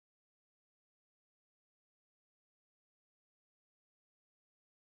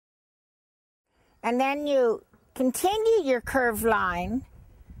and then you continue your curved line,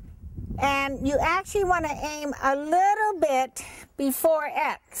 and you actually want to aim a little bit before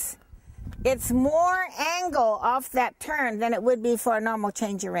X. It's more angle off that turn than it would be for a normal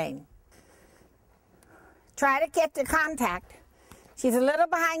change of rein. Try to get the contact. She's a little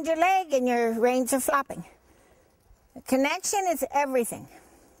behind your leg and your reins are flopping. The connection is everything.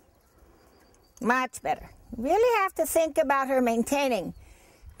 Much better. You really have to think about her maintaining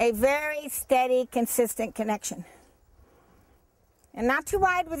a very steady, consistent connection. And not too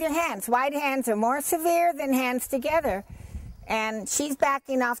wide with your hands. Wide hands are more severe than hands together. And she's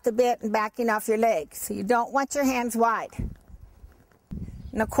backing off the bit and backing off your legs. So you don't want your hands wide.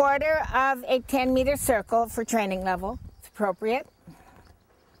 And a quarter of a 10-meter circle for training level. It's appropriate.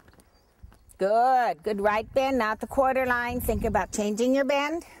 Good. Good right bend. Now at the quarter line, think about changing your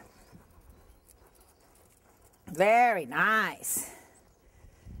bend. Very nice.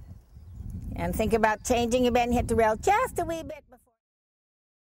 And think about changing your bend, hit the rail just a wee bit.